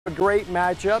A great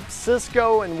matchup,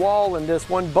 Cisco and Wall in this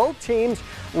one. Both teams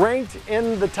ranked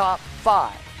in the top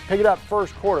 5. Pick it up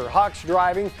first quarter. Hawks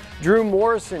driving. Drew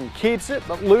Morrison keeps it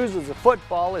but loses the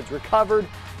football. It's recovered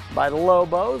by the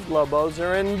Lobos. Lobos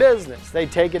are in business. They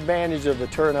take advantage of the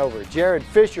turnover. Jared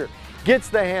Fisher gets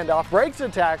the handoff, breaks the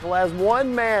tackle, has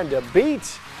one man to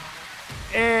beat,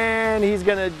 and he's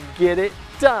going to get it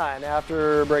done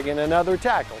after breaking another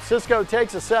tackle. Cisco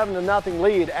takes a 7-0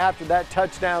 lead after that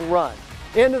touchdown run.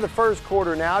 Into the first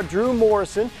quarter now. Drew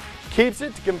Morrison keeps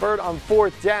it to convert on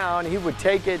 4th down. He would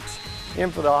take it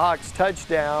in for the Hawks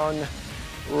touchdown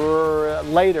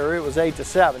later. It was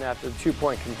 8-7 after the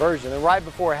 2-point conversion. And right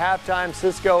before halftime,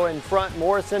 Cisco in front.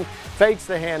 Morrison fakes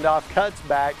the handoff, cuts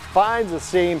back, finds a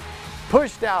seam,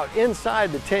 pushed out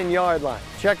inside the 10-yard line.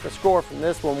 Check the score from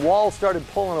this one. Wall started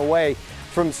pulling away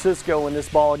from Cisco in this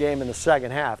ball game in the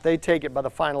second half. They take it by the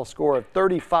final score of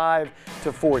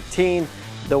 35-14.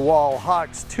 The Wall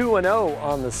Hawks 2-0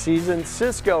 on the season.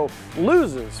 Cisco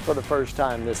loses for the first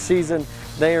time this season.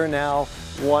 They are now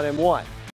 1-1.